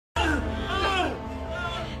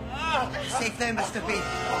safe now, Mr. B.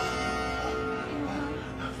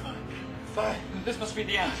 Fine. This must be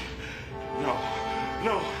the end. No.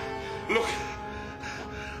 No. Look.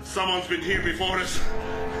 Someone's been here before us.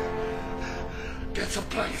 Get some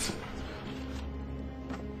place.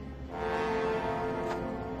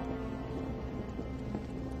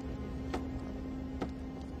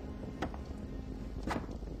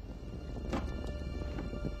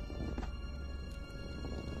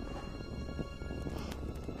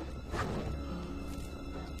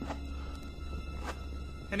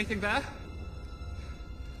 Anything there?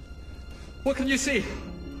 What can you see?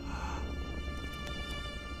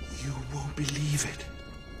 You won't believe it.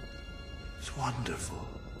 It's wonderful.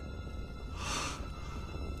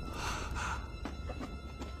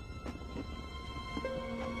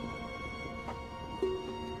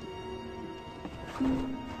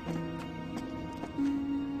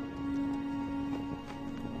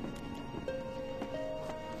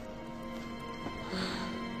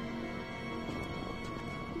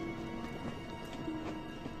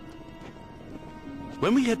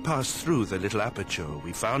 When we had passed through the little aperture,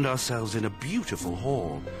 we found ourselves in a beautiful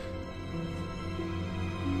hall.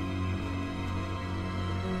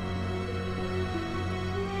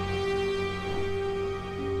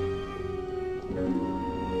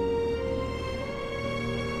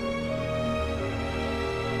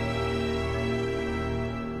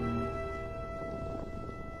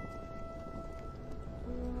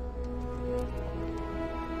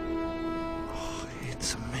 Oh,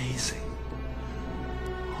 it's amazing.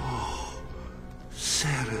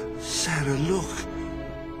 Sarah, look.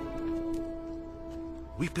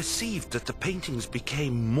 We perceived that the paintings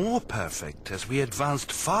became more perfect as we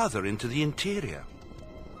advanced farther into the interior.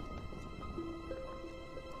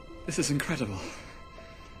 This is incredible.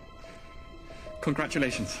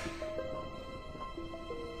 Congratulations.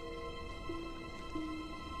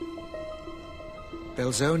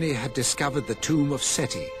 Belzoni had discovered the tomb of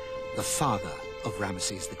Seti, the father of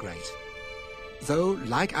Ramesses the Great. Though,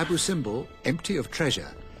 like Abu Simbel, empty of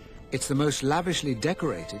treasure, it's the most lavishly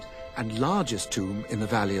decorated and largest tomb in the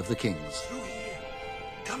Valley of the Kings. Through here.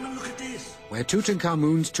 Come and look at this. Where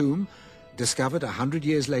Tutankhamun's tomb, discovered 100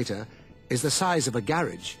 years later, is the size of a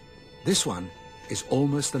garage, this one is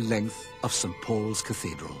almost the length of St. Paul's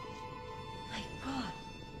Cathedral. My God,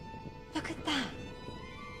 look at that.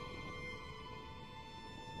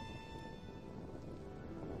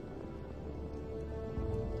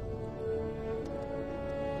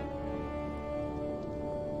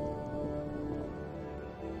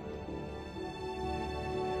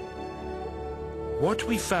 What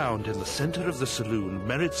we found in the center of the saloon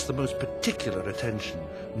merits the most particular attention,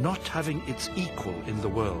 not having its equal in the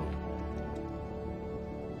world.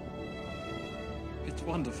 It's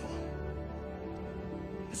wonderful.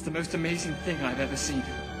 It's the most amazing thing I've ever seen.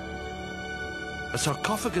 A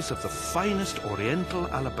sarcophagus of the finest Oriental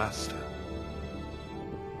alabaster.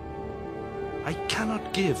 I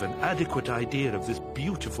cannot give an adequate idea of this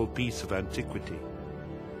beautiful piece of antiquity.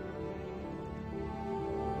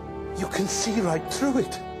 You can see right through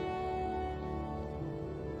it.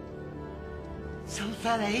 Some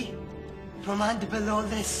fella, eh? From under below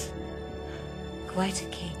this. Quite a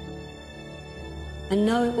king. And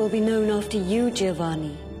now it will be known after you,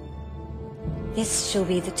 Giovanni. This shall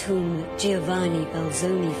be the tomb that Giovanni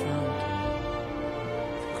Belzoni found.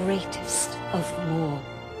 The greatest of them all.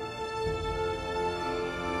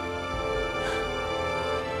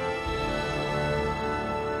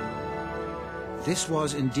 This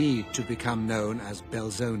was indeed to become known as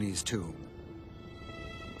Belzoni's tomb.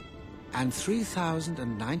 And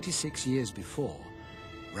 3,096 years before,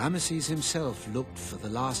 Ramesses himself looked for the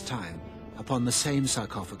last time upon the same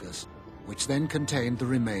sarcophagus, which then contained the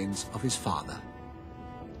remains of his father.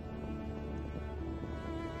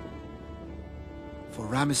 For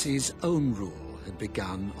Ramesses' own rule had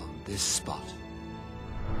begun on this spot.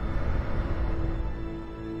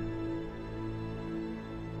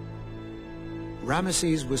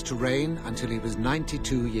 Ramesses was to reign until he was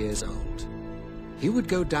 92 years old. He would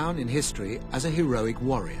go down in history as a heroic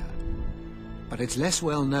warrior. But it's less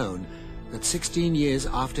well known that 16 years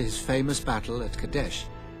after his famous battle at Kadesh,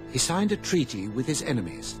 he signed a treaty with his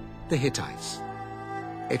enemies, the Hittites.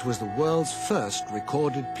 It was the world's first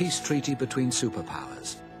recorded peace treaty between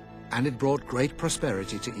superpowers, and it brought great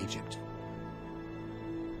prosperity to Egypt.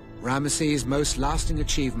 Ramesses' most lasting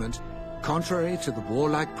achievement, contrary to the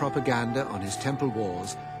warlike propaganda on his temple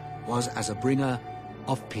walls, was as a bringer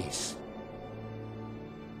of peace.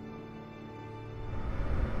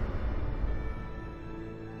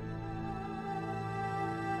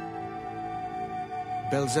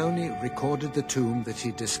 Belzoni recorded the tomb that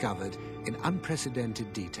he discovered in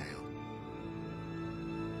unprecedented detail.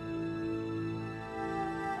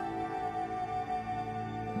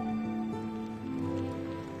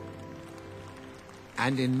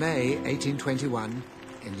 And in May 1821,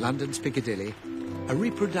 in London's Piccadilly, a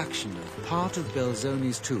reproduction of part of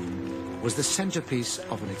Belzoni's tomb was the centerpiece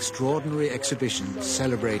of an extraordinary exhibition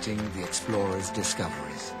celebrating the explorer's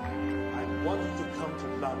discoveries. I wanted to come to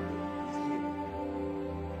London.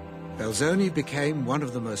 Belzoni became one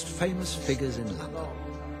of the most famous figures in London.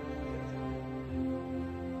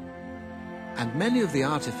 And many of the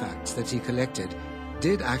artifacts that he collected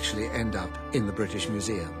did actually end up in the British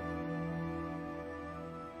Museum.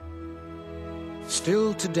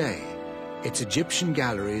 Still today, its Egyptian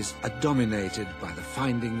galleries are dominated by the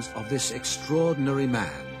findings of this extraordinary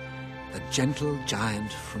man, the gentle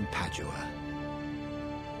giant from Padua.